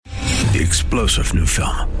The explosive new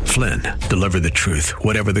film, Flynn, deliver the truth,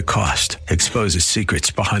 whatever the cost, exposes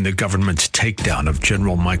secrets behind the government's takedown of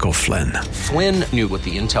General Michael Flynn. Flynn knew what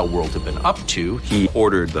the intel world had been up to. He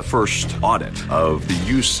ordered the first audit of the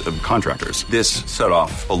use of contractors. This set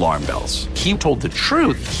off alarm bells. He told the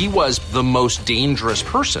truth. He was the most dangerous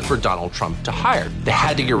person for Donald Trump to hire. They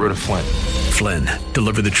had to get rid of Flynn. Flynn,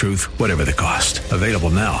 deliver the truth, whatever the cost. Available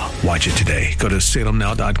now. Watch it today. Go to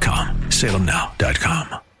salemnow.com.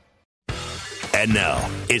 salemnow.com. And now,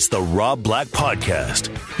 it's the Rob Black Podcast.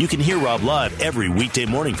 You can hear Rob live every weekday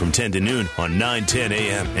morning from 10 to noon on 910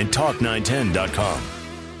 a.m. and talk910.com.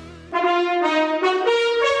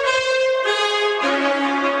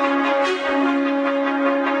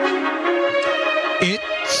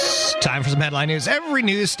 It's time for some headline news. Every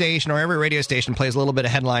news station or every radio station plays a little bit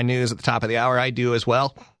of headline news at the top of the hour. I do as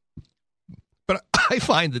well. But I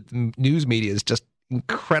find that the news media is just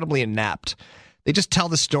incredibly inept. They just tell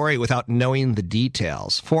the story without knowing the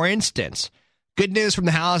details. For instance, good news from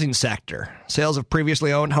the housing sector. Sales of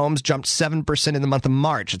previously owned homes jumped 7% in the month of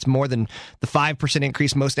March. It's more than the 5%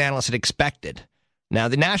 increase most analysts had expected. Now,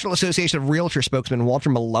 the National Association of Realtors spokesman Walter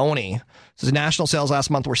Maloney says national sales last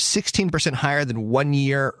month were 16% higher than 1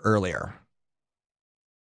 year earlier.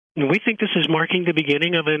 We think this is marking the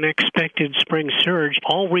beginning of an expected spring surge.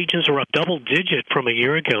 All regions are up double-digit from a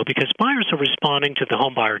year ago because buyers are responding to the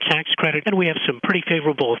home buyer tax credit, and we have some pretty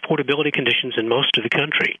favorable affordability conditions in most of the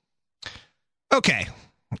country. Okay,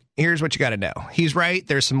 here's what you got to know. He's right.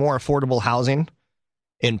 There's some more affordable housing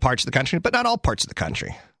in parts of the country, but not all parts of the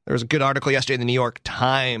country. There was a good article yesterday in the New York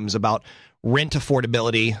Times about rent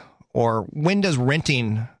affordability, or when does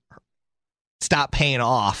renting stop paying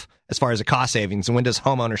off as far as a cost savings, and when does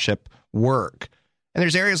home ownership work? And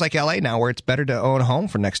there's areas like LA now where it's better to own a home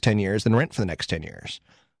for the next 10 years than rent for the next 10 years.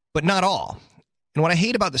 But not all. And what I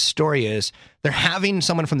hate about the story is they're having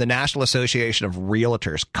someone from the National Association of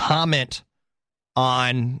Realtors comment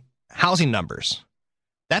on housing numbers.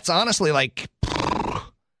 That's honestly like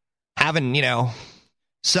having,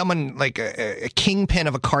 someone like a kingpin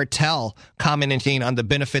of a cartel commenting on the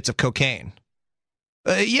benefits of cocaine.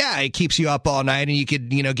 Yeah, it keeps you up all night and you could,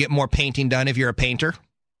 get more painting done if you're a painter.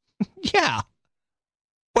 Yeah.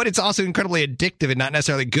 But it's also incredibly addictive and not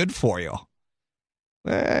necessarily good for you.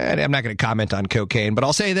 I'm not going to comment on cocaine, but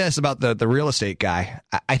I'll say this about the real estate guy.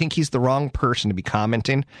 I think he's the wrong person to be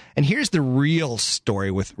commenting. And here's the real story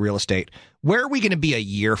with real estate. Where are we going to be a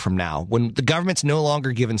year from now when the government's no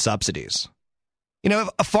longer giving subsidies? If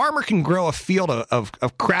a farmer can grow a field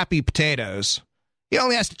of crappy potatoes, he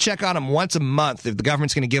only has to check on them once a month if the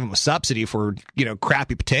government's going to give him a subsidy for,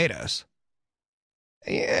 crappy potatoes.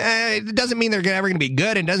 It doesn't mean they're ever going to be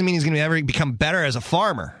good. It doesn't mean he's going to ever become better as a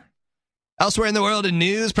farmer. Elsewhere in the world of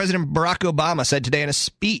news, President Barack Obama said today in a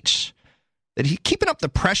speech that he's keeping up the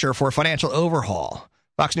pressure for a financial overhaul.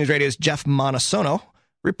 Fox News Radio's Jeff Monosono,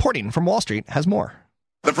 reporting from Wall Street, has more.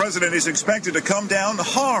 The president is expected to come down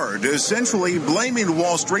hard, essentially blaming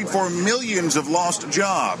Wall Street for millions of lost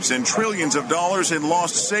jobs and trillions of dollars in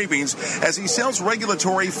lost savings as he sells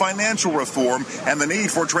regulatory financial reform and the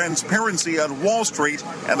need for transparency on Wall Street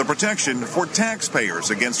and the protection for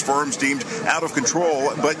taxpayers against firms deemed out of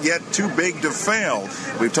control but yet too big to fail.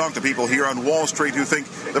 We've talked to people here on Wall Street who think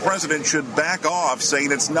the president should back off,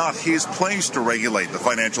 saying it's not his place to regulate the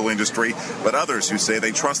financial industry, but others who say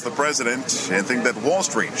they trust the president and think that Wall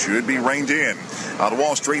Street should be reined in. On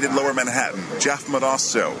Wall Street in Lower Manhattan, Jeff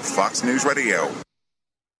Monosso, Fox News Radio.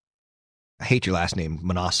 I hate your last name,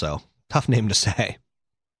 Monosso. Tough name to say.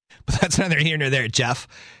 But that's neither here nor there, Jeff.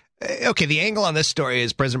 Okay, the angle on this story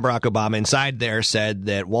is President Barack Obama inside there said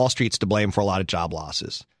that Wall Street's to blame for a lot of job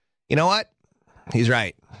losses. You know what? He's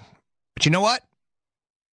right. But you know what?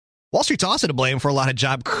 Wall Street's also to blame for a lot of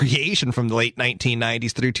job creation from the late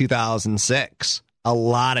 1990s through 2006. A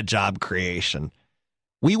lot of job creation.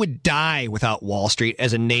 We would die without Wall Street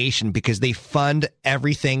as a nation because they fund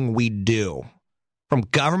everything we do. From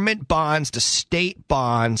government bonds to state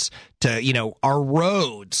bonds to, our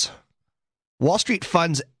roads. Wall Street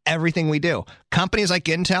funds everything we do. Companies like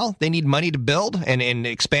Intel, they need money to build and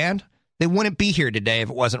expand. They wouldn't be here today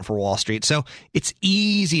if it wasn't for Wall Street. So it's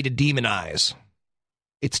easy to demonize.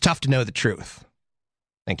 It's tough to know the truth.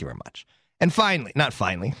 Thank you very much. And finally, not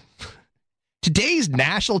finally, today's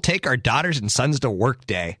National Take Our Daughters and Sons to Work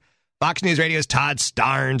Day. Fox News Radio's Todd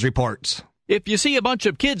Starnes reports. If you see a bunch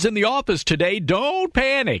of kids in the office today, don't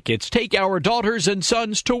panic. It's Take Our Daughters and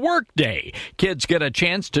Sons to Work Day. Kids get a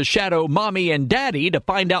chance to shadow mommy and daddy to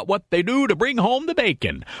find out what they do to bring home the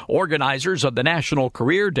bacon. Organizers of the National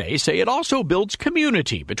Career Day say it also builds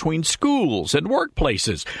community between schools and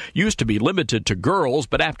workplaces. Used to be limited to girls,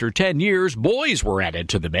 but after 10 years, boys were added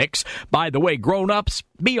to the mix. By the way, grown-ups,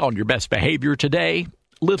 be on your best behavior today.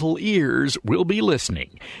 Little ears will be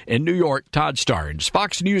listening. In New York, Todd Starnes,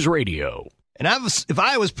 Fox News Radio. And if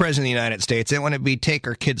I was president of the United States, it wouldn't be Take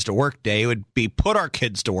Our Kids to Work Day. It would be Put Our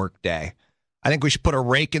Kids to Work Day. I think we should put a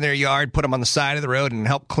rake in their yard, put them on the side of the road, and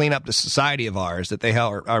help clean up the society of ours that they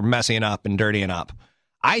are messing up and dirtying up.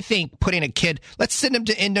 I think putting a kid, let's send him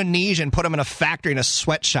to Indonesia and put him in a factory in a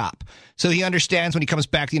sweatshop so he understands when he comes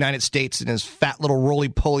back to the United States in his fat little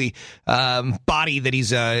roly-poly body that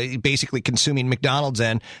he's basically consuming McDonald's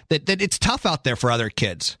in, that it's tough out there for other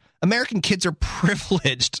kids. American kids are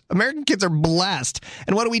privileged. American kids are blessed.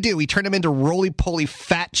 And what do? We turn them into roly-poly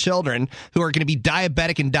fat children who are going to be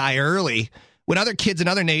diabetic and die early when other kids in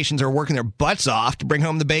other nations are working their butts off to bring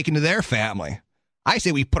home the bacon to their family. I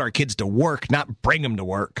say we put our kids to work, not bring them to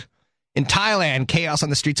work. In Thailand, chaos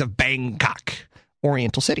on the streets of Bangkok,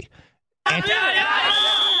 Oriental City. I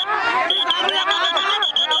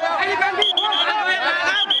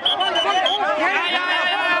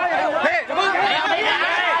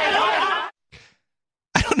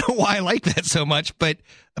don't know why I like that so much, but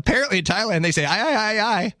apparently in Thailand they say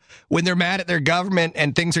aye when they're mad at their government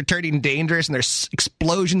and things are turning dangerous and there's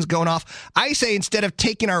explosions going off. I say instead of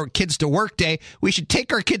taking our kids to Work Day, we should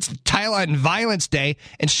take our kids to Thailand Violence Day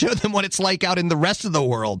and show them what it's like out in the rest of the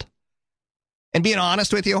world. And being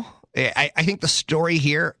honest with you, I think the story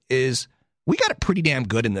here is we got it pretty damn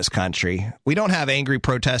good in this country. We don't have angry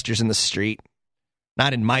protesters in the street,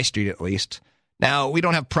 not in my street at least. Now, we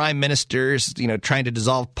don't have prime ministers, trying to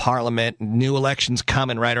dissolve parliament, new elections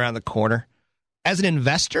coming right around the corner. As an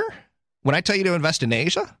investor, when I tell you to invest in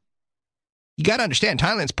Asia, you got to understand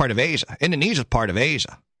Thailand's part of Asia. Indonesia's part of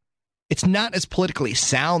Asia. It's not as politically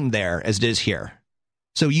sound there as it is here.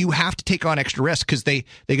 So you have to take on extra risk because they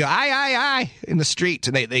go, aye, in the streets,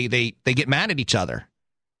 and they get mad at each other.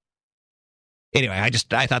 Anyway, I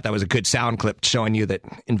thought that was a good sound clip showing you that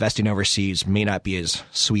investing overseas may not be as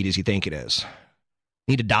sweet as you think it is.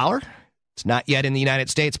 Need a dollar? It's not yet in the United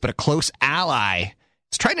States, but a close ally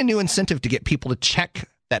is trying a new incentive to get people to check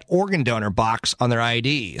that organ donor box on their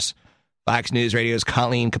IDs. Fox News Radio's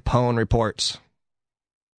Colleen Capone reports.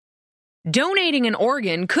 Donating an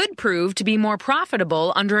organ could prove to be more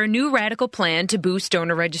profitable under a new radical plan to boost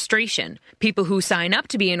donor registration. People who sign up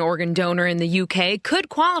to be an organ donor in the UK could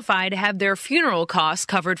qualify to have their funeral costs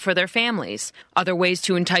covered for their families. Other ways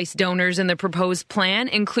to entice donors in the proposed plan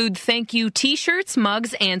include thank you T-shirts,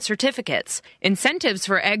 mugs, and certificates. Incentives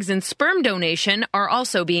for eggs and sperm donation are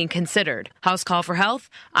also being considered. House Call for Health,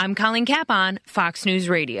 I'm Colleen Capon, Fox News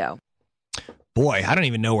Radio. Boy, I don't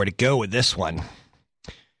even know where to go with this one.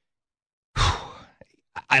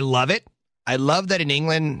 I love it. I love that in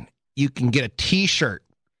England, you can get a T-shirt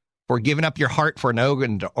for giving up your heart for an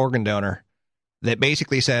organ donor that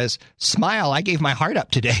basically says, smile, I gave my heart up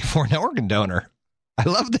today for an organ donor. I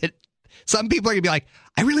love that some people are going to be like,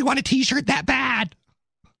 I really want a T-shirt that bad.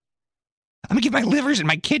 I'm going to give my livers and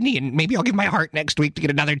my kidney, and maybe I'll give my heart next week to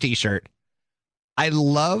get another T-shirt. I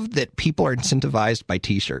love that people are incentivized by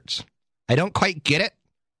T-shirts. I don't quite get it,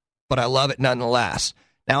 but I love it nonetheless.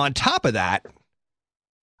 Now, on top of that,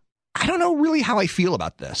 I don't know really how I feel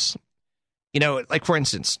about this. Like, for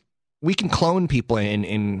instance, we can clone people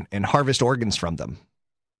and harvest organs from them.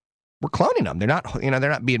 We're cloning them. They're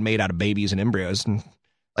not being made out of babies and embryos. And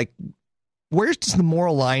like, where does the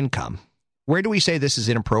moral line come? Where do we say this is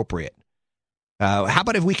inappropriate? How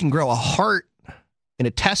about if we can grow a heart in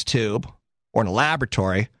a test tube or in a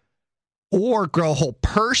laboratory, or grow a whole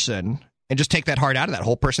person and just take that heart out of that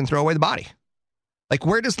whole person and throw away the body? Like,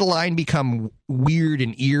 where does the line become weird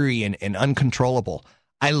and eerie and uncontrollable?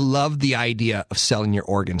 I love the idea of selling your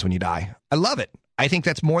organs when you die. I love it. I think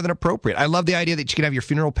that's more than appropriate. I love the idea that you can have your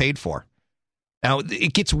funeral paid for. Now,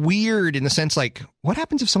 it gets weird in the sense, like, what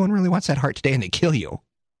happens if someone really wants that heart today and they kill you?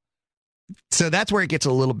 So that's where it gets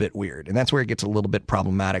a little bit weird, and that's where it gets a little bit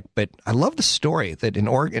problematic. But I love the story that in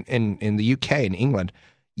Oregon, in the UK, in England,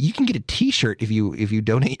 you can get a T-shirt if you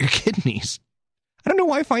donate your kidneys. I don't know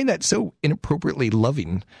why I find that so inappropriately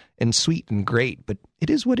loving and sweet and great, but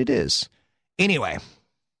it is what it is. Anyway, let's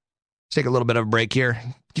take a little bit of a break here.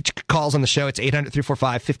 Get your calls on the show. It's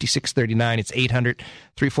 800-345-5639. It's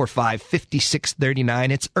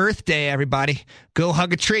 800-345-5639. It's Earth Day, everybody. Go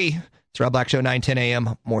hug a tree. It's Rob Black Show, 9:10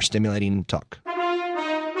 a.m. More stimulating talk.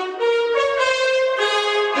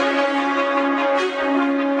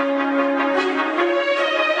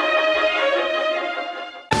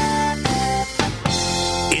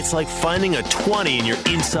 It's like finding a 20 in your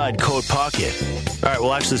inside coat pocket. All right,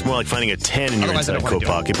 well, actually, it's more like finding a 10 in your inside coat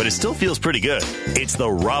pocket, but it still feels pretty good. It's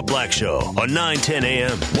the Rob Black Show on 910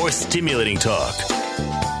 a.m. More stimulating talk.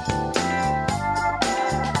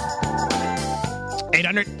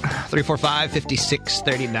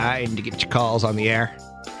 800-345-5639 to get your calls on the air.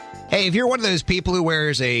 Hey, if you're one of those people who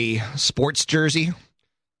wears a sports jersey,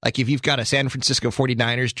 like if you've got a San Francisco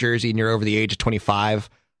 49ers jersey and you're over the age of 25,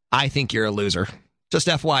 I think you're a loser. Just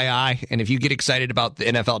FYI, and if you get excited about the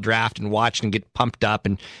NFL draft and watch and get pumped up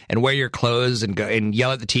and wear your clothes and go and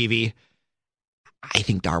yell at the TV, I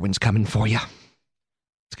think Darwin's coming for you.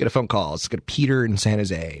 Let's get a phone call. Let's go to Peter in San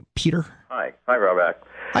Jose. Peter? Hi, Rob.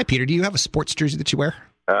 Hi, Peter. Do you have a sports jersey that you wear?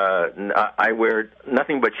 I wear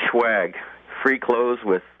nothing but swag, free clothes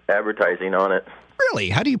with advertising on it.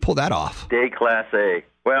 Really? How do you pull that off? Day Class A.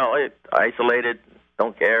 Well, isolated,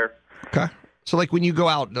 don't care. Okay. So, like, when you go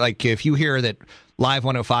out, like, if you hear that Live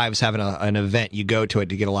 105 is having an event, you go to it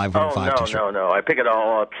to get a Live 105 t-shirt? No. I pick it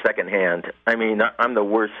all up secondhand. I mean, I'm the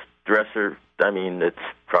worst dresser. I mean, it's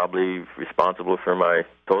probably responsible for my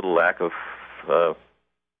total lack of,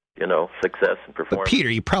 success and performance. But,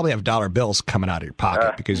 Peter, you probably have dollar bills coming out of your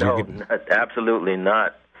pocket because you're getting... absolutely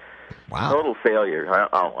not. Wow. Total failure.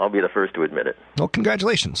 I'll be the first to admit it. Well,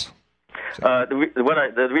 congratulations.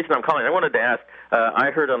 The reason I'm calling, I wanted to ask,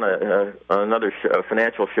 I heard on another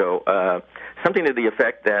financial show something to the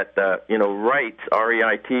effect that, REIT,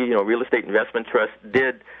 R-E-I-T, Real Estate Investment Trust,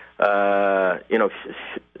 did,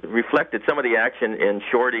 reflected some of the action in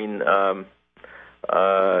shorting,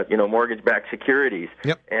 mortgage-backed securities.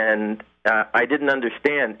 Yep. And I didn't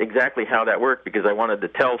understand exactly how that worked because I wanted to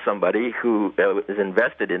tell somebody who is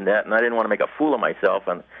invested in that, and I didn't want to make a fool of myself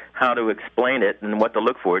on how to explain it and what to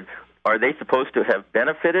look for. Are they supposed to have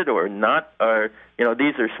benefited or not? Or,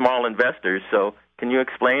 these are small investors, so can you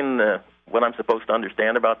explain what I'm supposed to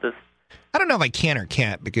understand about this? I don't know if I can or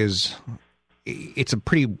can't because it's a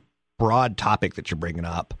pretty broad topic that you're bringing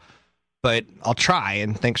up, but I'll try,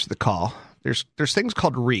 and thanks for the call. There's things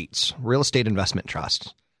called REITs, Real Estate Investment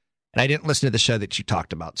Trusts, and I didn't listen to the show that you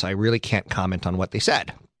talked about, so I really can't comment on what they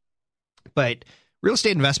said. But Real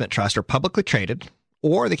Estate Investment Trusts are publicly traded,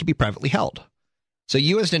 or they can be privately held. So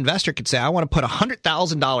you as an investor could say, I want to put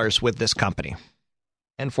 $100,000 with this company.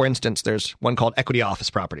 And for instance, there's one called Equity Office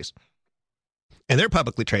Properties. And they're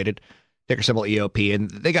publicly traded, ticker symbol EOP, and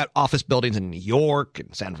they got office buildings in New York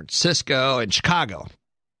and San Francisco and Chicago.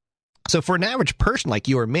 So for an average person like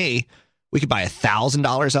you or me, we could buy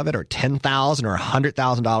 $1,000 of it or $10,000 or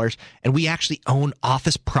 $100,000, and we actually own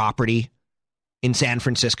office property in San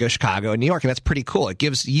Francisco, Chicago, and New York, and that's pretty cool. It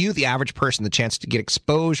gives you, the average person, the chance to get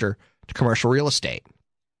exposure to commercial real estate.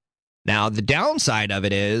 Now, the downside of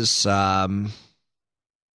it is,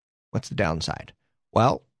 what's the downside?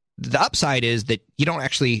 Well, the upside is that you don't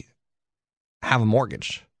actually have a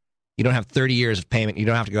mortgage. You don't have 30 years of payment. You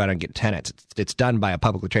don't have to go out and get tenants. It's done by a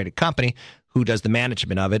publicly traded company who does the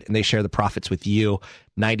management of it, and they share the profits with you.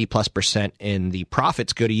 90+% in the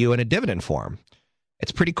profits go to you in a dividend form.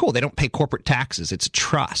 It's pretty cool. They don't pay corporate taxes. It's a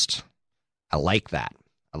trust. I like that.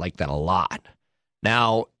 I like that a lot.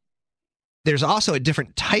 Now, there's also a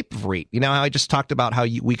different type of REIT. You know how I just talked about how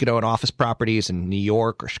we could own office properties in New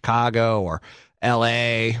York or Chicago or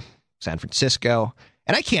L.A., San Francisco,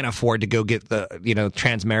 and I can't afford to go get the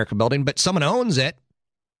Transamerica building, but someone owns it,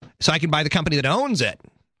 so I can buy the company that owns it.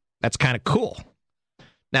 That's kind of cool.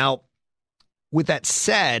 Now, with that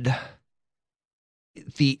said,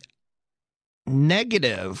 the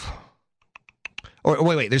negative, or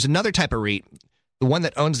wait, there's another type of REIT, the one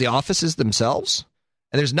that owns the offices themselves,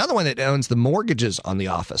 and there's another one that owns the mortgages on the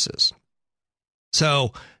offices.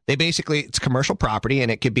 So they basically, it's commercial property,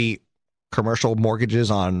 and it could be commercial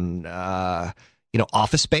mortgages on,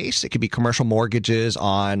 office space. It could be commercial mortgages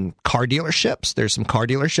on car dealerships. There's some car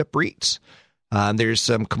dealership REITs. There's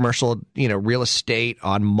some commercial, real estate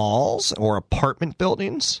on malls or apartment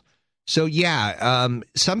buildings. So,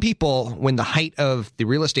 some people, when the height of the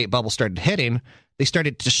real estate bubble started hitting, they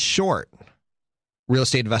started to short real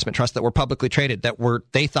estate investment trusts that were publicly traded,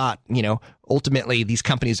 they thought, ultimately these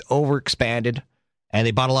companies overexpanded and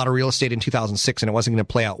they bought a lot of real estate in 2006 and it wasn't going to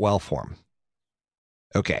play out well for them.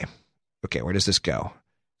 Okay, where does this go?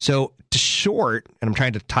 So to short, and I'm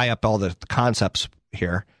trying to tie up all the concepts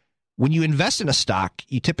here, when you invest in a stock,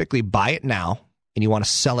 you typically buy it now and you want to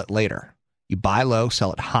sell it later. You buy low,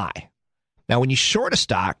 sell it high. Now, when you short a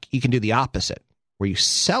stock, you can do the opposite, where you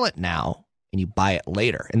sell it now and you buy it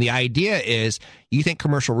later. And the idea is you think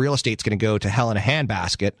commercial real estate is going to go to hell in a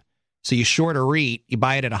handbasket, so you short a REIT, you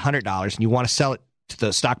buy it at $100, and you want to sell it to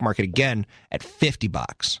the stock market again at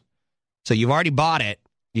 $50. So you've already bought it,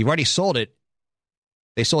 you've already sold it,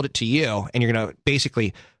 They sold it to you, and you're going to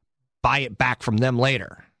basically buy it back from them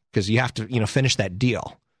later because you have to, finish that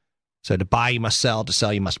deal. So to buy, you must sell. To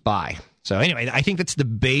sell, you must buy. So anyway, I think that's the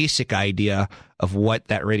basic idea of what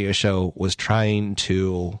that radio show was trying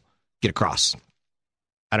to get across.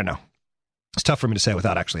 I don't know. It's tough for me to say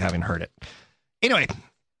without actually having heard it. Anyway,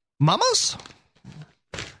 mamas,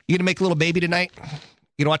 you gonna make a little baby tonight?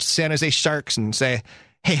 You gonna watch the San Jose Sharks and say,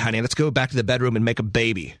 hey, honey, let's go back to the bedroom and make a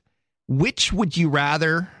baby. Which would you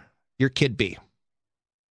rather your kid be?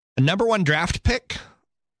 A number 1 draft pick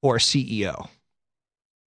or a CEO?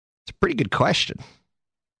 It's a pretty good question.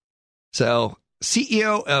 So,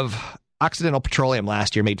 CEO of Occidental Petroleum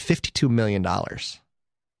last year made $52 million.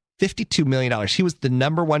 $52 million. He was the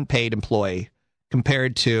number 1 paid employee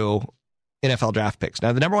compared to NFL draft picks.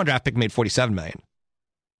 Now, the number 1 draft pick made $47 million.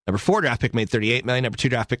 Number 4 draft pick made $38 million. Number 2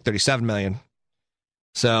 draft pick, $37 million.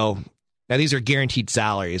 So, now these are guaranteed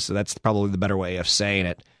salaries, so that's probably the better way of saying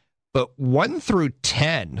it. But 1 through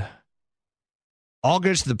 10 all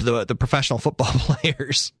goes to the professional football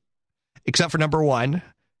players, except for number 1,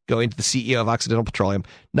 going to the CEO of Occidental Petroleum.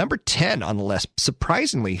 Number 10 on the list,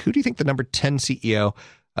 surprisingly, who do you think the number 10 CEO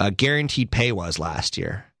guaranteed pay was last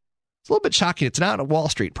year? It's a little bit shocking. It's not a Wall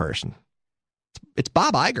Street person. It's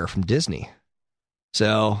Bob Iger from Disney.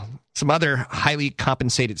 So some other highly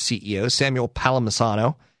compensated CEOs, Samuel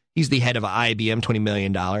Palmisano, he's the head of IBM, $20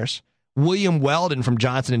 million. William Weldon from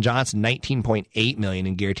Johnson & Johnson, $19.8 million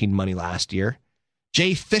in guaranteed money last year.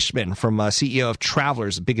 Jay Fishman from CEO of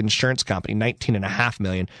Travelers, a big insurance company, $19.5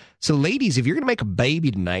 million. So ladies, if you're going to make a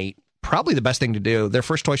baby tonight, probably the best thing to do, their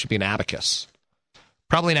first choice should be an abacus.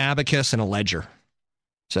 Probably an abacus and a ledger.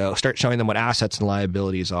 So start showing them what assets and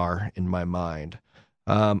liabilities are, in my mind.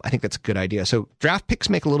 I think that's a good idea. So draft picks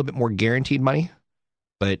make a little bit more guaranteed money,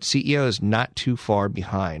 but CEO is not too far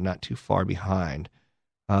behind. Not too far behind.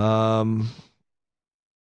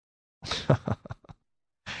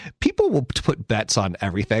 People will put bets on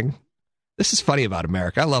everything. This is funny about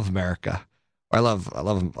America. I love America. I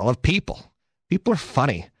love people. People are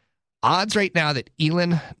funny. Odds right now that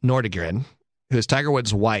Elin Nordegren, who is Tiger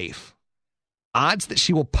Woods' wife, odds that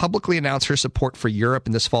she will publicly announce her support for Europe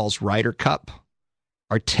in this fall's Ryder Cup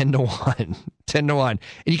are 10-1. 10-1. And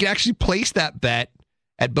you can actually place that bet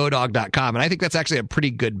at Bodog.com. And I think that's actually a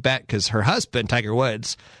pretty good bet because her husband, Tiger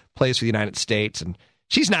Woods, plays for the United States. And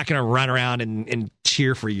she's not going to run around and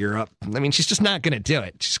cheer for Europe. I mean, she's just not going to do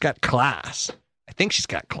it. She's got class. I think she's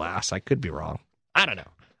got class. I could be wrong. I don't know.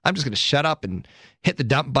 I'm just going to shut up and hit the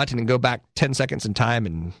dump button and go back 10 seconds in time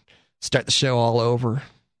and start the show all over.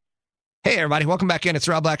 Hey, everybody. Welcome back in. It's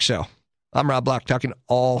the Rob Black Show. I'm Rob Black, talking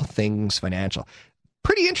all things financial.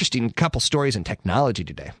 Pretty interesting couple stories in technology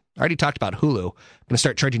today. I already talked about Hulu. I'm going to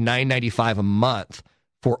start charging $9.95 a month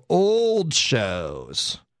for old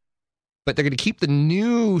shows. But they're going to keep the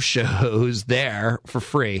new shows there for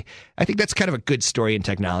free. I think that's kind of a good story in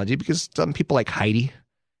technology because some people like Heidi.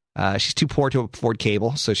 She's too poor to afford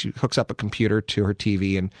cable, so she hooks up a computer to her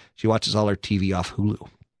TV and she watches all her TV off Hulu.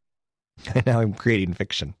 And now I'm creating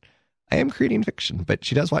fiction. I am creating fiction, but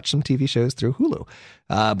she does watch some TV shows through Hulu.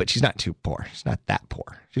 But she's not too poor. She's not that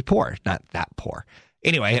poor. She's poor, not that poor.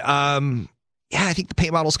 Anyway, I think the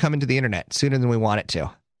pay model's coming to the internet sooner than we want it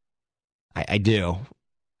to. I do.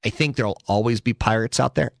 I think there'll always be pirates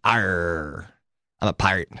out there. Arr, I'm a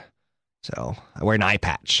pirate. So I wear an eye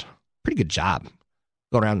patch. Pretty good job.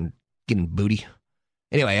 Go around getting booty.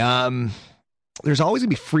 Anyway, there's always going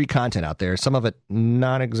to be free content out there. Some of it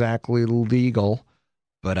not exactly legal.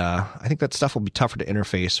 But I think that stuff will be tougher to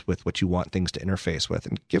interface with what you want things to interface with.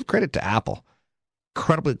 And give credit to Apple.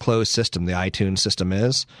 Incredibly closed system the iTunes system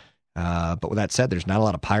is. But with that said, there's not a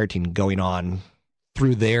lot of pirating going on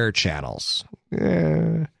through their channels.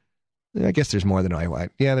 I guess there's more than I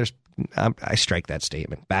want. Yeah, I strike that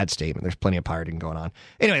statement. Bad statement. There's plenty of pirating going on.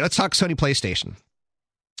 Anyway, let's talk Sony PlayStation.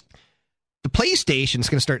 The PlayStation is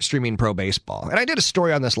going to start streaming Pro Baseball. And I did a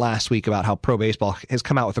story on this last week about how Pro Baseball has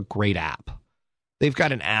come out with a great app. They've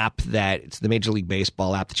got an app it's the Major League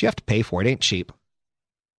Baseball app that you have to pay for. It ain't cheap.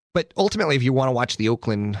 But ultimately, if you want to watch the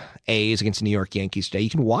Oakland A's against the New York Yankees today, you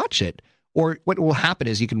can watch it. Or what will happen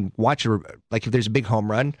is you can watch it, like if there's a big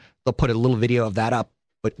home run, they'll put a little video of that up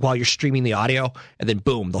but while you're streaming the audio, and then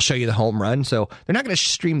boom, they'll show you the home run. So they're not going to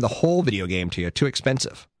stream the whole video game to you. Too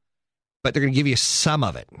expensive. But they're going to give you some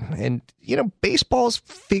of it. And, baseball's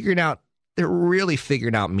they're really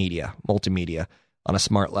figuring out media, multimedia, on a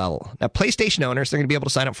smart level. Now, PlayStation owners, they're going to be able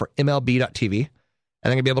to sign up for MLB.tv, and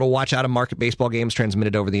they're going to be able to watch out-of-market baseball games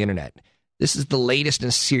transmitted over the internet. This is the latest in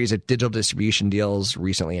a series of digital distribution deals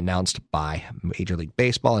recently announced by Major League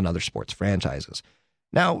Baseball and other sports franchises.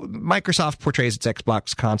 Now, Microsoft portrays its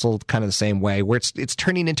Xbox console kind of the same way, where it's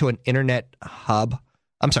turning into an internet hub.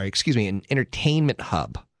 An entertainment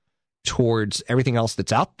hub towards everything else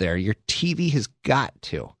that's out there. Your TV has got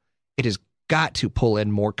to pull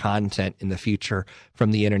in more content in the future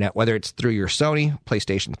from the internet, whether it's through your Sony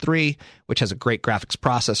PlayStation 3, which has a great graphics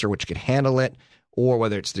processor which can handle it, or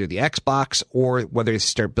whether it's through the Xbox, or whether you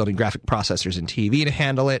start building graphic processors in TV to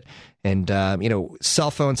handle it. And,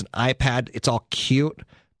 cell phones and iPad, it's all cute,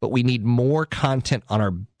 but we need more content on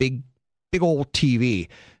our big old TV.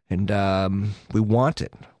 And we want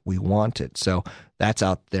it. We want it. So that's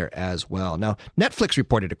out there as well. Now, Netflix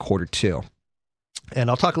reported a quarter two. And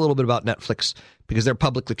I'll talk a little bit about Netflix because they're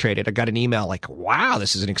publicly traded. I got an email like, wow,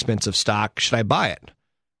 this is an expensive stock. Should I buy it?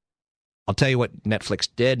 I'll tell you what Netflix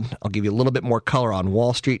did. I'll give you a little bit more color on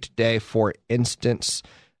Wall Street today, for instance.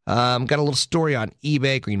 Got a little story on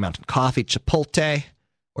eBay, Green Mountain Coffee, Chipotle.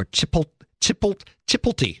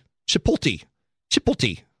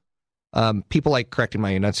 People like correcting my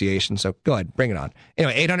enunciation, so go ahead, bring it on.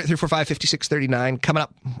 Anyway, 800-345-5639. Coming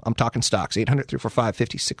up, I'm talking stocks.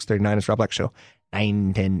 800-345-5639 is Rob Black Show,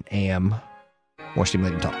 9-10 a.m. More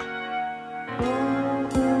stimulating talk.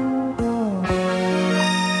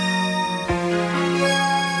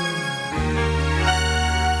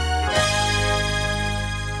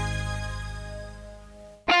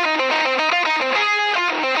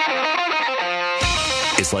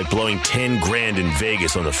 It's like blowing 10 grand in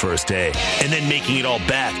Vegas on the first day and then making it all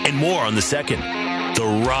back and more on the second.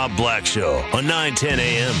 The Rob Black Show on 9-10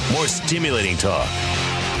 a.m. More stimulating talk.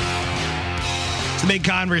 The big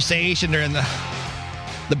conversation during the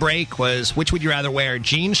break was, which would you rather wear,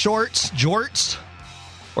 jean shorts, jorts,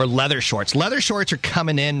 or leather shorts? Leather shorts are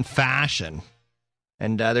coming in fashion.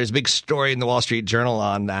 And there's a big story in the Wall Street Journal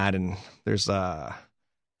on that. And there's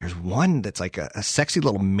one that's like a sexy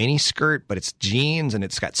little mini skirt, but it's jeans and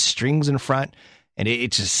it's got strings in front. And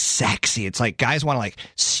it's just sexy. It's like guys want to like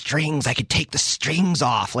strings. I could take the strings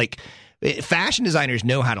off. Like fashion designers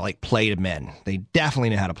know how to like play to men. They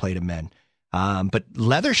definitely know how to play to men. But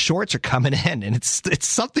leather shorts are coming in, and it's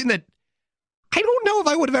something that I don't know if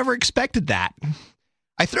I would have ever expected that.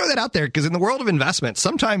 I throw that out there because in the world of investment,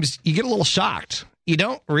 sometimes you get a little shocked. You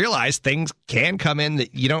don't realize things can come in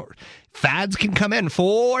that you don't. Fads can come in.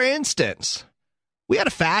 For instance, we had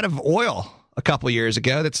a fad of oil a couple years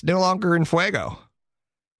ago that's no longer in fuego.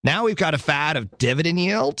 Now we've got a fad of dividend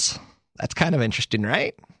yields. That's kind of interesting,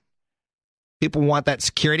 right? People want that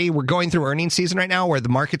security. We're going through earnings season right now where the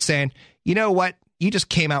market's saying, you know what? You just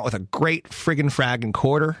came out with a great friggin' fragging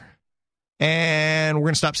quarter, and we're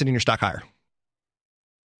going to stop sending your stock higher.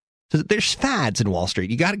 So there's fads in Wall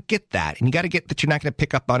Street. You got to get that, and you got to get that you're not going to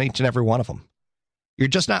pick up on each and every one of them. You're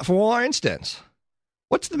just not, for instance,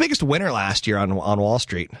 what's the biggest winner last year on Wall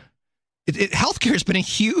Street? Healthcare has been a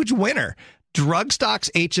huge winner. Drug stocks,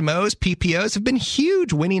 HMOs, PPOs have been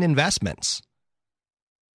huge winning investments.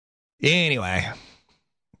 Anyway,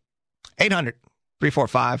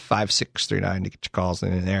 800-345-5639 to get your calls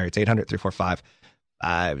in there. It's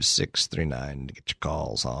 800-345-5639 to get your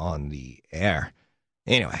calls on the air.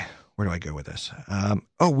 Anyway, where do I go with this?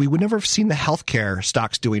 We would never have seen the healthcare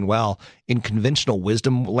stocks doing well in conventional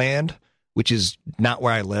wisdom land, which is not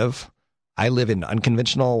where I live. I live in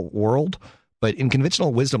unconventional world, but in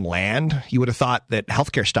conventional wisdom land, you would have thought that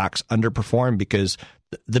healthcare stocks underperform because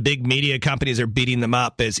the big media companies are beating them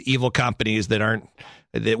up as evil companies that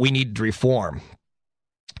we need to reform.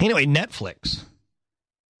 Anyway, Netflix.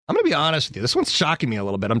 I'm going to be honest with you. This one's shocking me a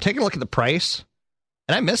little bit. I'm taking a look at the price,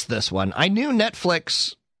 and I missed this one. I knew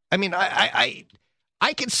Netflix. I mean, I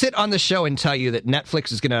could sit on the show and tell you that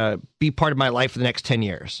Netflix is going to be part of my life for the next 10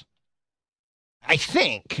 years. I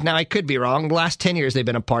think. Now, I could be wrong. The last 10 years, they've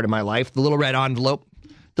been a part of my life. The little red envelope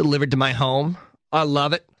delivered to my home. I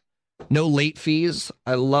love it. No late fees.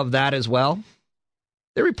 I love that as well.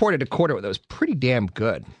 They reported a quarter that was pretty damn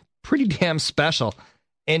good. Pretty damn special.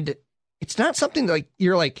 And it's not something like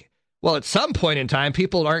you're like, well, at some point in time,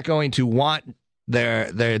 people aren't going to want their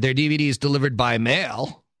DVDs delivered by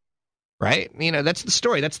mail, right? You know, that's the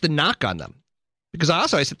story. That's the knock on them. Because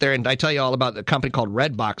I sit there and I tell you all about the company called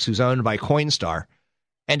Redbox, who's owned by Coinstar.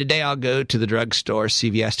 And today I'll go to the drugstore,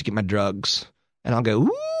 CVS, to get my drugs. And I'll go,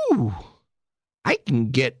 ooh, I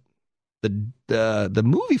can get the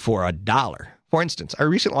movie for $1. For instance, I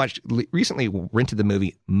recently rented the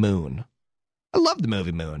movie Moon. I love the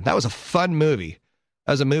movie Moon. That was a fun movie.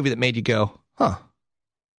 That was a movie that made you go, huh.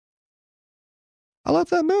 I love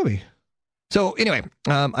that movie. So anyway,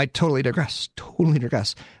 I totally digress. So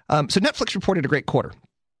Netflix reported a great quarter,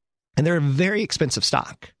 and they're a very expensive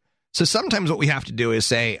stock. So sometimes what we have to do is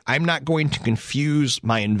say, I'm not going to confuse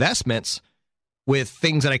my investments with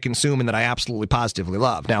things that I consume and that I absolutely positively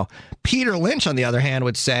love. Now, Peter Lynch, on the other hand,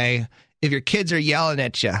 would say, if your kids are yelling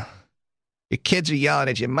at you,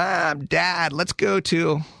 Mom, Dad, let's go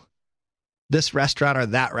to this restaurant or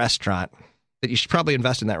that restaurant, that you should probably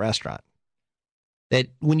invest in that restaurant. That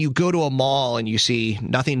when you go to a mall and you see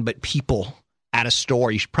nothing but people at a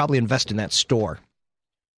store, you should probably invest in that store.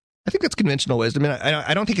 I think that's conventional wisdom.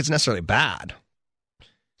 I don't think it's necessarily bad.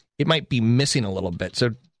 It might be missing a little bit.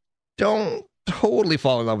 So don't totally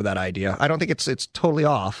fall in love with that idea. I don't think it's totally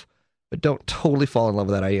off, but don't totally fall in love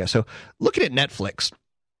with that idea. So looking at Netflix,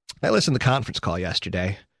 I listened to the conference call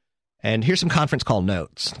yesterday, and here's some conference call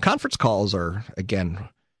notes. Conference calls are, again,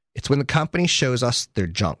 it's when the company shows us their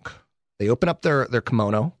junk. They open up their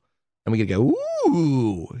kimono, and we get to go,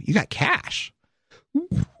 ooh, you got cash.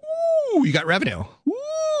 Ooh, you got revenue.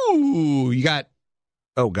 Ooh, you got,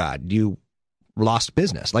 oh God, you lost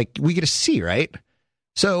business. Like, we get to see, right?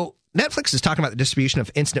 So Netflix is talking about the distribution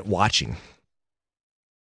of instant watching.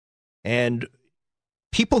 And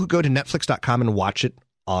people who go to Netflix.com and watch it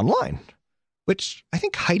online, which I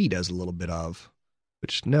think Heidi does a little bit of,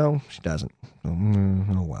 which no, she doesn't.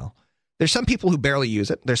 Oh, well. There's some people who barely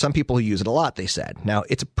use it. There's some people who use it a lot, they said. Now,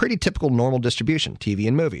 it's a pretty typical normal distribution, TV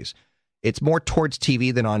and movies. It's more towards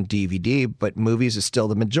TV than on DVD, but movies is still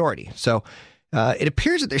the majority. So it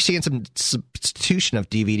appears that they're seeing some substitution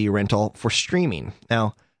of DVD rental for streaming.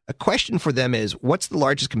 Now, a question for them is, what's the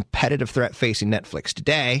largest competitive threat facing Netflix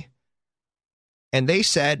today? And they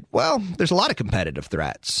said, well, there's a lot of competitive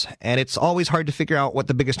threats, and it's always hard to figure out what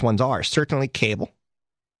the biggest ones are. Certainly cable.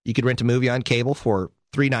 You could rent a movie on cable for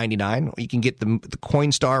 $3.99. You can get the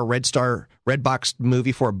Coinstar, Redbox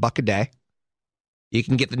movie for $1 a day. You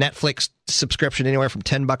can get the Netflix subscription anywhere from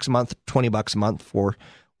 $10 a month, $20 a month for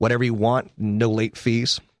whatever you want, no late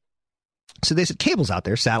fees. So they said cable's out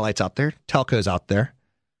there, satellites out there, telcos out there,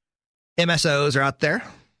 MSOs are out there.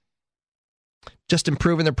 Just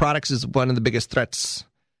improving their products is one of the biggest threats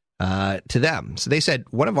to them. So they said,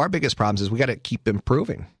 one of our biggest problems is we got to keep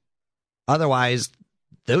improving. Otherwise,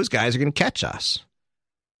 those guys are going to catch us.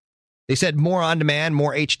 They said more on-demand,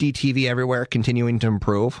 more HD TV everywhere, continuing to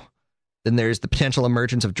improve. Then there's the potential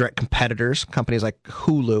emergence of direct competitors, companies like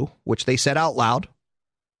Hulu, which they said out loud.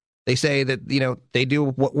 They say that, they do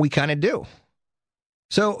what we kind of do.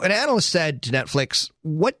 So an analyst said to Netflix,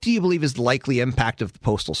 what do you believe is the likely impact of the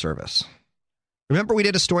Postal Service? Remember we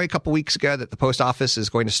did a story a couple weeks ago that the post office is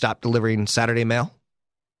going to stop delivering Saturday mail?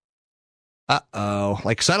 Uh-oh.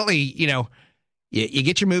 Like suddenly, you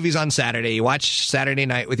get your movies on Saturday. You watch Saturday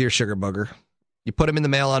night with your sugar booger. You put them in the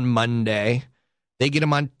mail on Monday. They get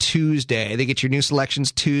them on Tuesday. They get your new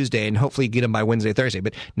selections Tuesday, and hopefully you get them by Wednesday, Thursday.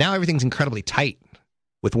 But now everything's incredibly tight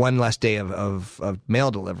with one less day of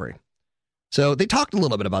mail delivery. So they talked a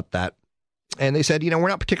little bit about that. And they said, we're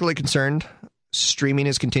not particularly concerned. Streaming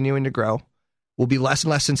is continuing to grow. We'll be less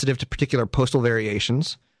and less sensitive to particular postal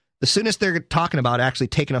variations. The soonest they're talking about actually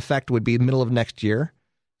taking effect would be the middle of next year.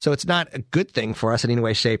 So it's not a good thing for us in any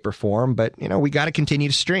way, shape, or form, but, we got to continue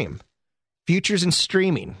to stream. Futures in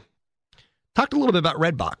streaming. Talked a little bit about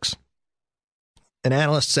Redbox. An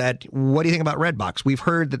analyst said, what do you think about Redbox? We've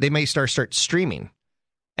heard that they may start streaming,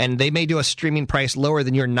 and they may do a streaming price lower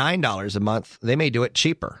than your $9 a month. They may do it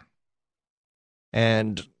cheaper.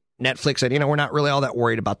 And Netflix said, we're not really all that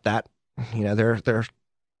worried about that. They're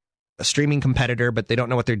a streaming competitor, but they don't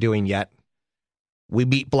know what they're doing yet. We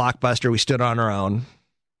beat Blockbuster. We stood on our own.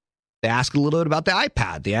 They asked a little bit about the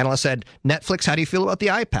iPad. The analyst said, Netflix, how do you feel about the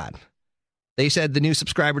iPad? They said the new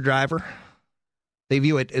subscriber driver. They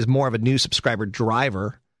view it as more of a new subscriber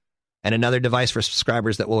driver and another device for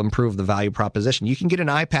subscribers that will improve the value proposition. You can get an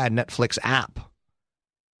iPad Netflix app.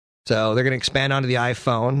 So they're going to expand onto the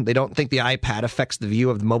iPhone. They don't think the iPad affects the view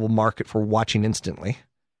of the mobile market for watching instantly.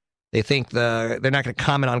 They think they're not going to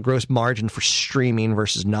comment on gross margin for streaming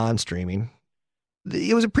versus non-streaming.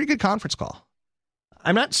 It was a pretty good conference call.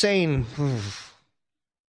 I'm not saying go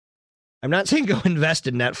invest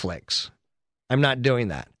in Netflix. I'm not doing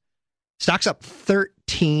that. Stock's up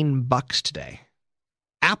 $13 today.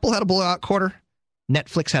 Apple had a blowout quarter.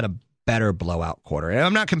 Netflix had a better blowout quarter. And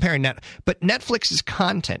I'm not comparing but Netflix is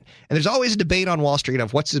content. And there's always a debate on Wall Street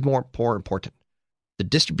of what's more important, the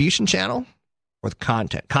distribution channel or the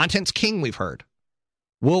content. Content's king, we've heard.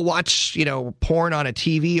 We'll watch, porn on a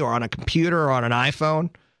TV or on a computer or on an iPhone.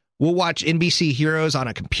 We'll watch NBC Heroes on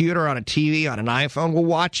a computer, on a TV, on an iPhone. We'll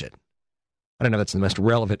watch it. I don't know if that's the most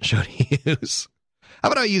relevant show to use.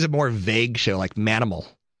 How about I use a more vague show like Manimal?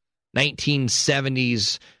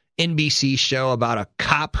 1970s NBC show about a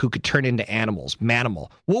cop who could turn into animals.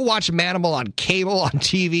 Manimal. We'll watch Manimal on cable, on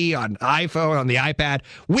TV, on iPhone, on the iPad.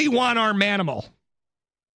 We want our Manimal.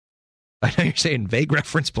 I know you're saying vague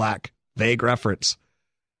reference, Black. Vague reference.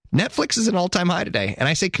 Netflix is an all-time high today, and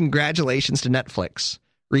I say congratulations to Netflix.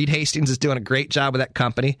 Reed Hastings is doing a great job with that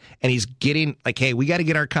company, and he's getting, like, hey, we got to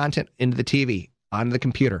get our content into the TV, onto the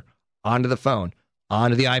computer, onto the phone,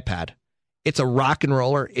 onto the iPad. It's a rock and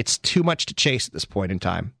roller. It's too much to chase at this point in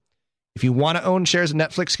time. If you want to own shares of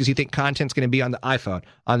Netflix because you think content's going to be on the iPhone,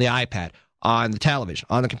 on the iPad, on the television,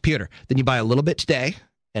 on the computer, then you buy a little bit today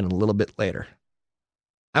and a little bit later.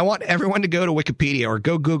 I want everyone to go to Wikipedia or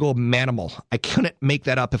go Google Manimal. I couldn't make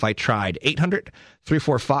that up if I tried.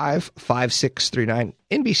 800-345-5639.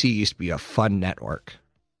 NBC used to be a fun network.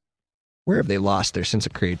 Where have they lost their sense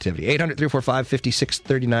of creativity?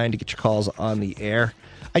 800-345-5639 to get your calls on the air.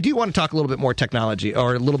 I do want to talk a little bit more technology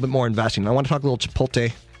or a little bit more investing. I want to talk a little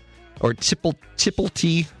Chipotle or Chipotle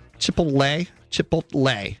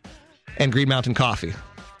and Green Mountain Coffee.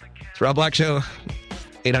 It's Rob Black Show.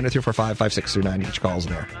 800-345-5639. Get your calls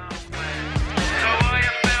there.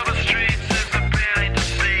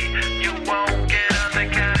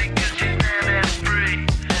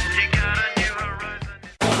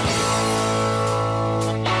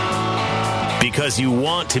 Because you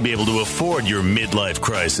want to be able to afford your midlife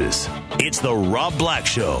crisis. It's the Rob Black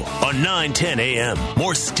Show on 910 a.m.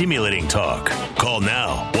 More stimulating talk. Call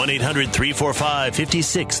now,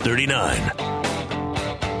 1-800-345-5639.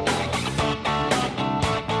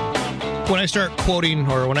 When I start quoting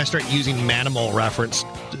or when I start using Manimal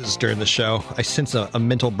references during the show, I sense a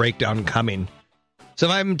mental breakdown coming. So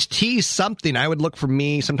if I'm to tease something, I would look for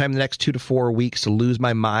me sometime in the next 2 to 4 weeks to lose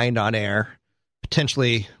my mind on air,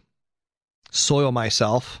 potentially soil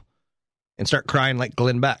myself, and start crying like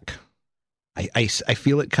Glenn Beck. I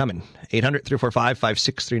feel it coming.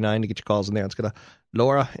 800-345-5639 to get your calls in there. Let's go to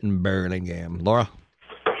Laura in Burlingame. Laura.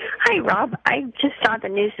 Hi, Rob. I just saw the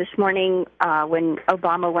news this morning when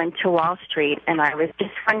Obama went to Wall Street, and I was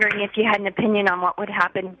just wondering if you had an opinion on what would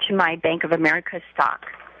happen to my Bank of America stock.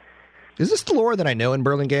 Is this the Laura that I know in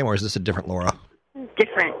Burlingame, or is this a different Laura?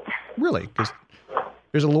 Different. Really? Because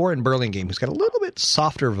there's a Laura in Burlingame who's got a little bit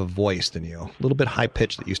softer of a voice than you, a little bit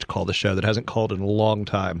high-pitched that used to call the show that hasn't called in a long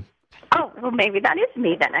time. Oh, well, maybe that is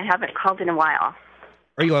me then. I haven't called in a while.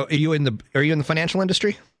 Are you in the financial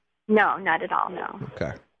industry? No, not at all, no.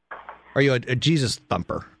 Okay. Are you a Jesus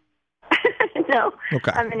thumper? No.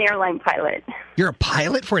 Okay. I'm an airline pilot. You're a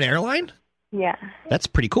pilot for an airline? Yeah. That's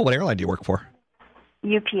pretty cool. What airline do you work for?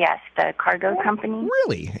 UPS, the cargo company.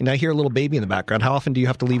 Really? And I hear a little baby in the background. How often do you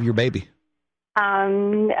have to leave your baby?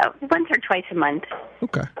 Once or twice a month.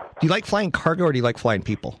 Okay. Do you like flying cargo or do you like flying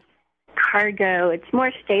people? Cargo. It's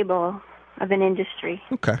more stable of an industry.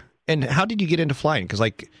 Okay. And how did you get into flying? Because,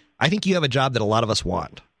 I think you have a job that a lot of us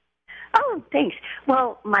want. Oh, thanks.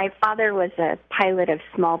 Well, my father was a pilot of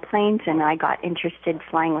small planes, and I got interested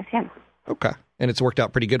flying with him. Okay. And it's worked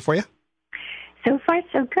out pretty good for you? So far,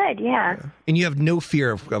 so good, yeah. And you have no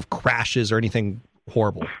fear of crashes or anything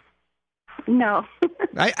horrible? No.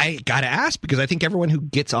 I got to ask, because I think everyone who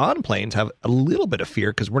gets on planes have a little bit of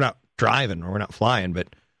fear, because we're not driving or we're not flying, but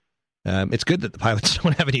it's good that the pilots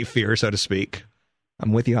don't have any fear, so to speak.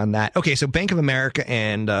 I'm with you on that. Okay, so Bank of America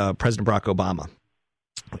and President Barack Obama.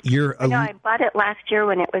 I bought it last year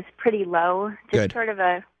when it was pretty low. Just Good. Sort of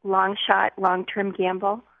a long shot, long-term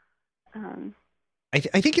gamble. I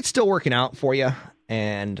think it's still working out for you.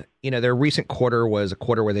 And, their recent quarter was a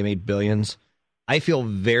quarter where they made billions. I feel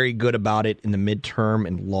very good about it in the midterm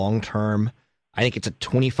and long term. I think it's a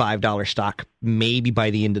 $25 stock maybe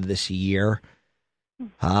by the end of this year.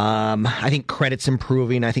 I think credit's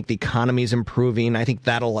improving. I think the economy's improving. I think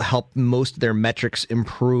that'll help most of their metrics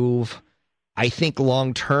improve. I think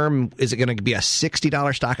long term, is it going to be a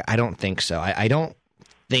 $60 stock? I don't think so. I don't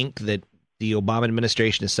think that the Obama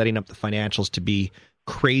administration is setting up the financials to be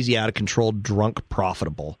crazy out of control, drunk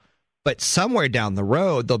profitable. But somewhere down the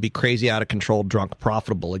road, they'll be crazy out of control, drunk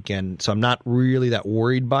profitable again. So I'm not really that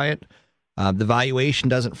worried by it. The valuation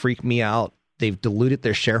doesn't freak me out. They've diluted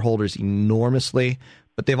their shareholders enormously,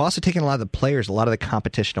 but they've also taken a lot of the players, a lot of the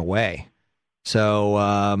competition away. So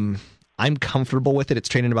I'm comfortable with it. It's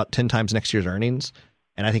trading about 10 times next year's earnings,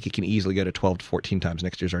 and I think it can easily go to 12 to 14 times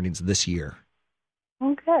next year's earnings this year.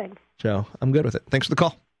 Oh, good. So I'm good with it. Thanks for the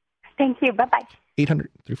call. Thank you. Bye-bye.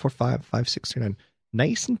 800-345-5639.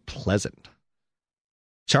 Nice and pleasant.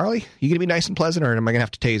 Charlie, you going to be nice and pleasant, or am I going to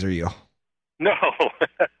have to taser you? No.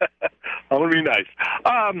 I'm going to be nice.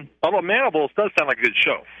 Although Manimals does sound like a good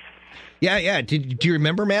show. Yeah. Do you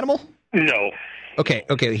remember Manimal? No. Okay.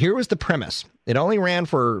 Here was the premise. It only ran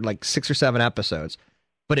for like 6 or 7 episodes,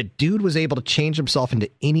 but a dude was able to change himself into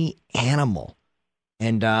any animal.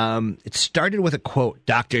 And it started with a quote,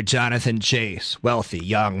 Dr. Jonathan Chase, wealthy,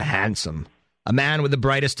 young, handsome. A man with the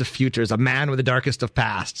brightest of futures, a man with the darkest of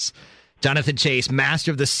pasts. Jonathan Chase,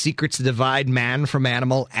 master of the secrets that divide man from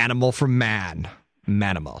animal, animal from man.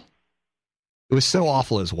 Manimal. It was so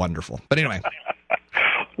awful, it was wonderful. But anyway.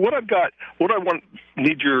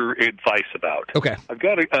 Need your advice about. Okay. I've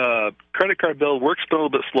got a credit card bill, works a little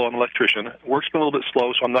bit slow. I'm an electrician. Works a little bit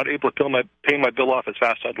slow, so I'm not able to pay my bill off as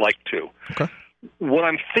fast as I'd like to. Okay. What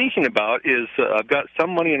I'm thinking about is I've got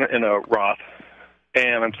some money in a Roth,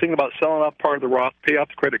 and I'm thinking about selling off part of the Roth, pay off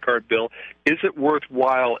the credit card bill. Is it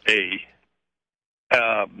worthwhile,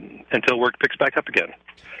 until work picks back up again?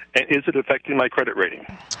 And is it affecting my credit rating?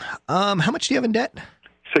 How much do you have in debt?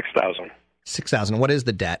 $6,000. $6,000. What is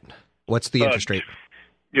the debt? What's the interest rate?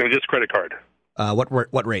 Just credit card.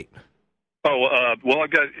 What rate? Well, I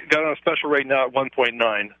got on a special rate now at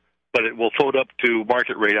 1.9, but it will float up to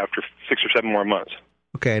market rate after 6 or 7 more months.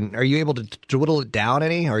 Okay, and are you able to whittle it down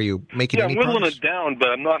any? Are you making any progress? I'm whittling it down, but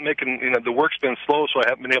I'm not making, the work's been slow, so I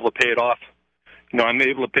haven't been able to pay it off. I'm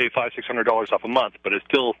able to pay $500-$600 off a month, but it's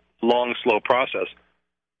still a long, slow process.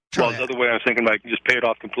 Well, the other way I was thinking I can just pay it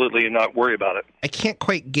off completely and not worry about it. I can't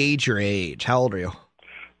quite gauge your age. How old are you?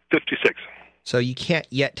 56. So you can't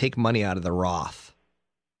yet take money out of the Roth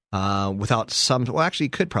without some... Well, actually,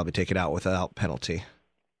 you could probably take it out without penalty.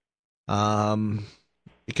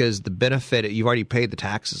 Because the benefit, you've already paid the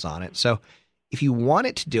taxes on it. So if you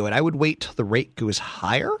wanted to do it, I would wait till the rate goes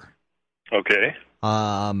higher. Okay.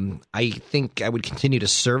 I think I would continue to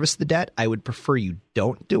service the debt. I would prefer you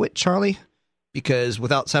don't do it, Charlie, because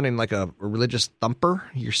without sounding like a religious thumper,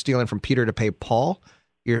 you're stealing from Peter to pay Paul.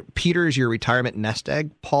 Peter is your retirement nest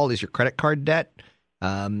egg. Paul is your credit card debt.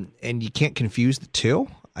 And you can't confuse the two.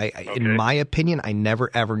 In my opinion, I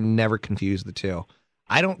never confuse the two.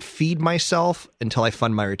 I don't feed myself until I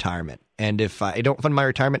fund my retirement. And if I don't fund my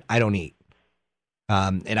retirement, I don't eat.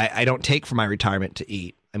 And I don't take from my retirement to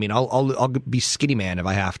eat. I mean, I'll be skinny man if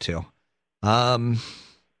I have to.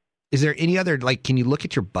 Is there any other, can you look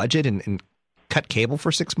at your budget and cut cable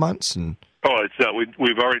for 6 months? And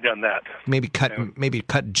we've already done that. Maybe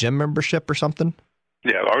cut gym membership or something?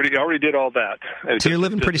 Yeah, already did all that. So you're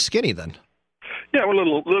living pretty skinny then? Yeah, we're a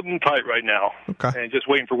little tight right now. Okay. And just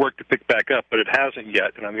waiting for work to pick back up, but it hasn't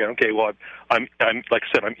yet. And I'm going, okay, well, I'm like I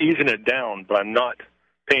said, I'm easing it down, but I'm not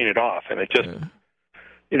paying it off. And it just...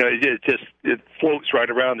 it floats right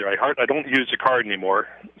around there. I don't use the card anymore,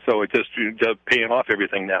 so it just paying off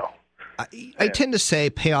everything now. I tend to say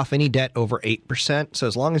pay off any debt over 8%. So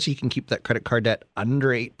as long as you can keep that credit card debt under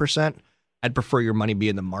 8%, I'd prefer your money be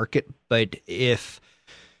in the market. But if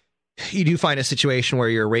you do find a situation where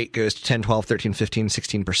your rate goes to 10, 12, 13, 15,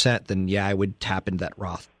 16%, then yeah, I would tap into that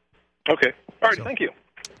Roth. Okay. All right. Thank you.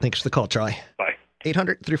 Thanks for the call, Charlie. Bye.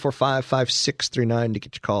 800-345-5639 to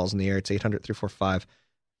get your calls in the air. It's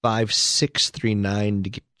 800-345-5639 to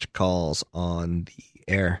get your calls on the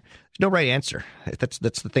air. There's no right answer. That's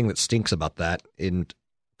the thing that stinks about that. And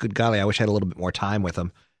good golly, I wish I had a little bit more time with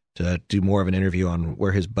him to do more of an interview on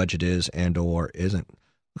where his budget is and or isn't.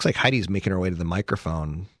 Looks like Heidi's making her way to the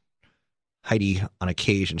microphone. Heidi, on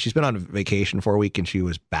occasion, she's been on vacation for a week and she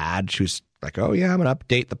was bad. She was like, oh yeah, I'm going to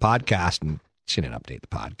update the podcast. And she didn't update the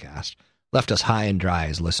podcast. Left us high and dry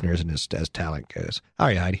as listeners and as talent goes. How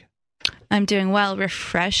are you, Heidi? I'm doing well,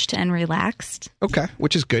 refreshed and relaxed. Okay,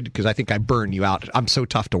 which is good because I think I burn you out. I'm so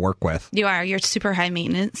tough to work with. You are. You're super high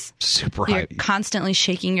maintenance. You're constantly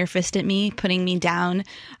shaking your fist at me, putting me down,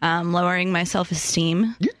 lowering my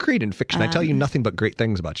self-esteem. You're great in fiction. I tell you nothing but great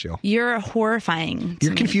things about you. You're horrifying.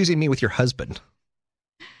 You're confusing me with your husband.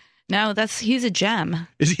 No, he's a gem.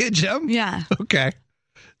 Is he a gem? Yeah. Okay.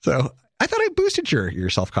 So I thought I boosted your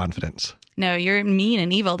self-confidence. No, you're mean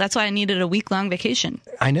and evil. That's why I needed a week-long vacation.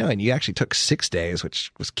 I know, and you actually took 6 days, which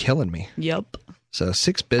was killing me. Yep. So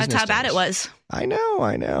 6 business days. That's how bad it was. I know.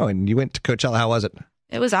 And you went to Coachella. How was it?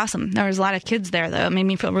 It was awesome. There was a lot of kids there, though. It made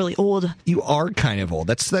me feel really old. You are kind of old.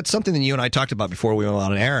 That's something that you and I talked about before we went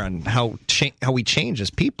on air, and how we change as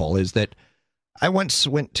people. Is that I once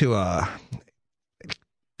went to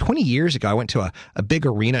 20 years ago, I went to a big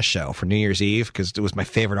arena show for New Year's Eve because it was my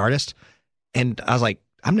favorite artist. And I was like,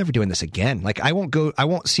 I'm never doing this again. Like, I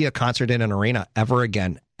won't see a concert in an arena ever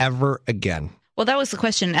again. Well, that was the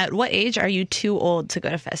question. At what age are you too old to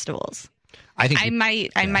go to festivals? I think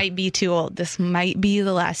I might be too old. This might be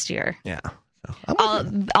the last year. Yeah. So,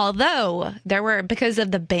 although there were, because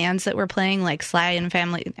of the bands that were playing, like Sly and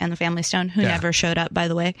the Family Stone, who never showed up, by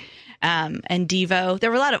the way, and Devo,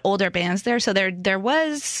 there were a lot of older bands there. So there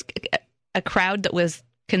was a crowd that was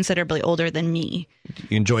considerably older than me.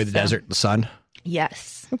 You enjoy the desert, the sun?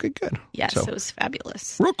 Yes. Okay, good. Yes, it was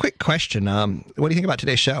fabulous. Real quick question. What do you think about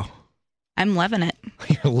today's show? I'm loving it.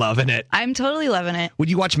 You're loving it. I'm totally loving it. Would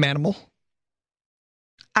you watch Manimal?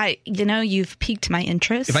 You've piqued my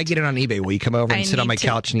interest. If I get it on eBay, will you come over and sit on my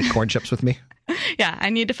couch and eat corn chips with me? Yeah, I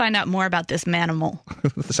need to find out more about this manimal.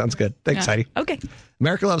 Sounds good. Thanks, Heidi. Okay.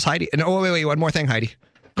 America loves Heidi. And wait, one more thing, Heidi.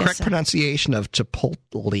 Correct pronunciation of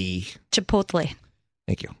Chipotle. Chipotle.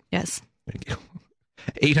 Thank you. Yes. Thank you.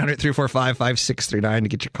 800-345-5639 to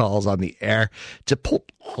get your calls on the air.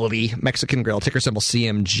 Chipotle Mexican Grill, ticker symbol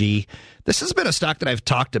CMG. This has been a stock that I've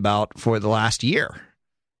talked about for the last year.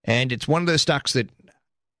 And it's one of those stocks that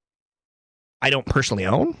I don't personally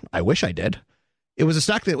own. I wish I did. It was a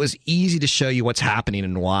stock that was easy to show you what's happening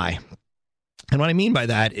and why. And what I mean by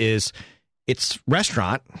that is it's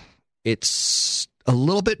restaurant. It's a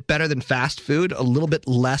little bit better than fast food, a little bit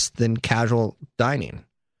less than casual dining.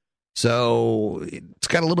 So it's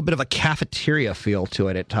got a little bit of a cafeteria feel to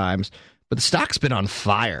it at times. But the stock's been on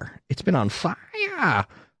fire. It's been on fire.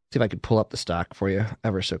 See if I could pull up the stock for you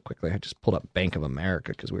ever so quickly. I just pulled up Bank of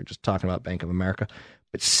America because we were just talking about Bank of America.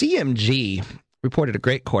 But CMG reported a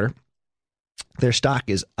great quarter. Their stock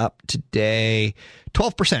is up today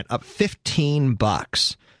 12%, up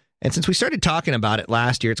 $15. And since we started talking about it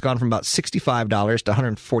last year, it's gone from about $65 to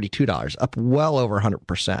 $142, up well over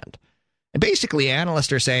 100%. And basically,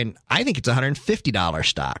 analysts are saying, I think it's a $150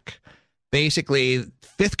 stock. Basically,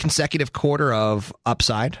 fifth consecutive quarter of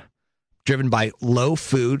upside, driven by low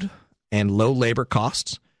food and low labor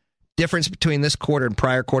costs. Difference between this quarter and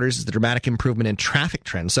prior quarters is the dramatic improvement in traffic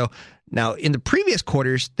trends. So now, in the previous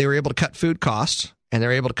quarters, they were able to cut food costs and they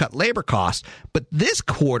were able to cut labor costs. But this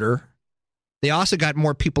quarter, they also got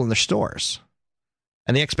more people in their stores.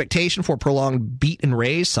 And the expectation for a prolonged beat and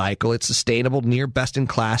raise cycle, it's sustainable, near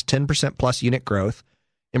best-in-class, 10% plus unit growth,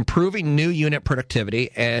 improving new unit productivity,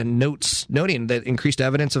 and noting that increased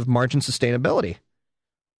evidence of margin sustainability.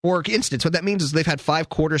 For instance, what that means is they've had 5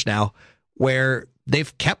 quarters now where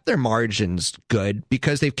they've kept their margins good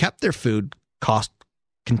because they've kept their food cost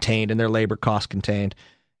contained and their labor cost contained.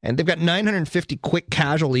 And they've got 950 quick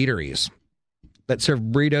casual eateries that serve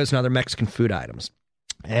burritos and other Mexican food items.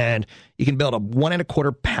 And you can build a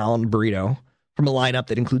 1.25 pound burrito from a lineup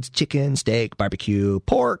that includes chicken, steak, barbecue,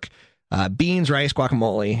 pork, beans, rice,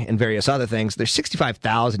 guacamole, and various other things. There's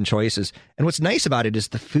 65,000 choices. And what's nice about it is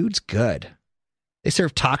the food's good. They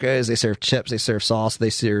serve tacos, they serve chips, they serve sauce,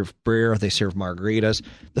 they serve beer, they serve margaritas.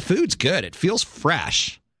 The food's good. It feels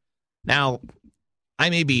fresh. Now,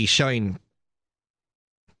 I may be showing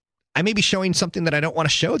something that I don't want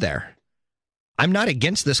to show there. I'm not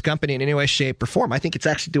against this company in any way, shape, or form. I think it's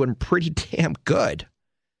actually doing pretty damn good.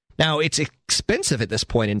 Now, it's expensive at this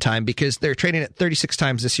point in time because they're trading at 36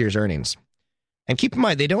 times this year's earnings. And keep in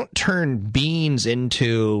mind, they don't turn beans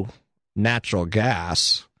into natural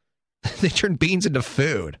gas. They turn beans into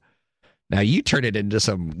food. Now, you turn it into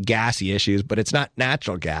some gassy issues, but it's not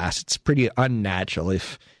natural gas. It's pretty unnatural,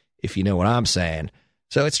 if you know what I'm saying.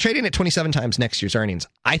 So it's trading at 27 times next year's earnings.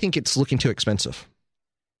 I think it's looking too expensive.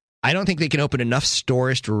 I don't think they can open enough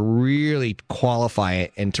stores to really qualify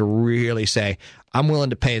it and to really say, I'm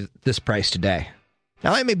willing to pay this price today.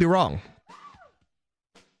 Now, I may be wrong.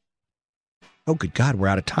 Oh, good God, we're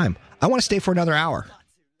out of time. I want to stay for another hour.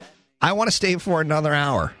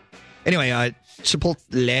 Anyway,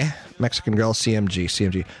 Chipotle Mexican Grill,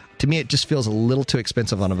 CMG. To me, it just feels a little too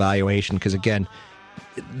expensive on a valuation because, again,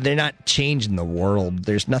 they're not changing the world.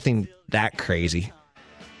 There's nothing that crazy.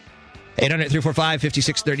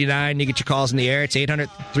 800-345-5639. You get your calls in the air. It's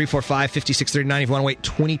 800-345-5639 if you want to wait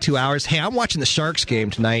 22 hours. Hey, I'm watching the Sharks game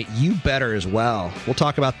tonight. You better as well. We'll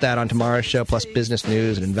talk about that on tomorrow's show, plus business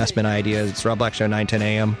news and investment ideas. It's Rob Black Show, 9-10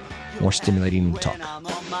 a.m. More stimulating talk.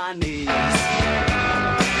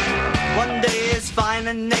 One day is fine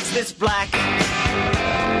and next is black.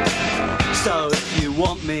 So if you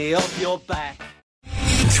want me off your back.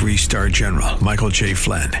 3-star General Michael J.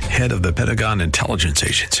 Flynn, head of the Pentagon Intelligence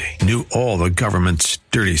Agency, knew all the government's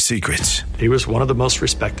dirty secrets. He was one of the most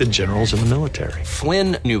respected generals in the military.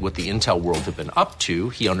 Flynn knew what the intel world had been up to.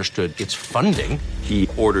 He understood its funding. He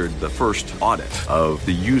ordered the first audit of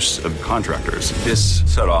the use of contractors. This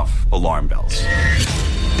set off alarm bells.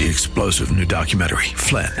 The explosive new documentary,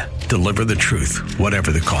 Flynn, Deliver the Truth,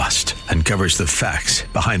 Whatever the Cost, uncovers the facts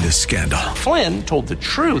behind this scandal. Flynn told the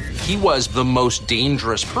truth. He was the most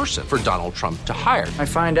dangerous person for Donald Trump to hire. I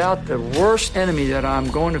find out the worst enemy that I'm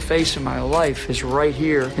going to face in my life is right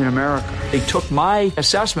here in America. They took my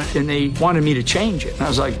assessment and they wanted me to change it. And I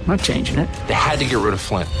was like, I'm not changing it. They had to get rid of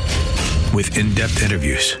Flynn. With in-depth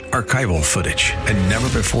interviews, archival footage, and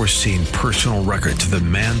never-before-seen personal records of the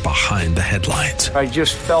man behind the headlines. I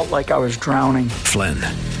just felt like I was drowning. Flynn,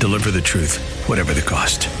 Deliver the Truth, Whatever the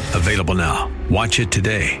Cost. Available now. Watch it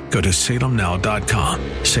today. Go to salemnow.com.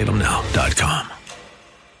 salemnow.com.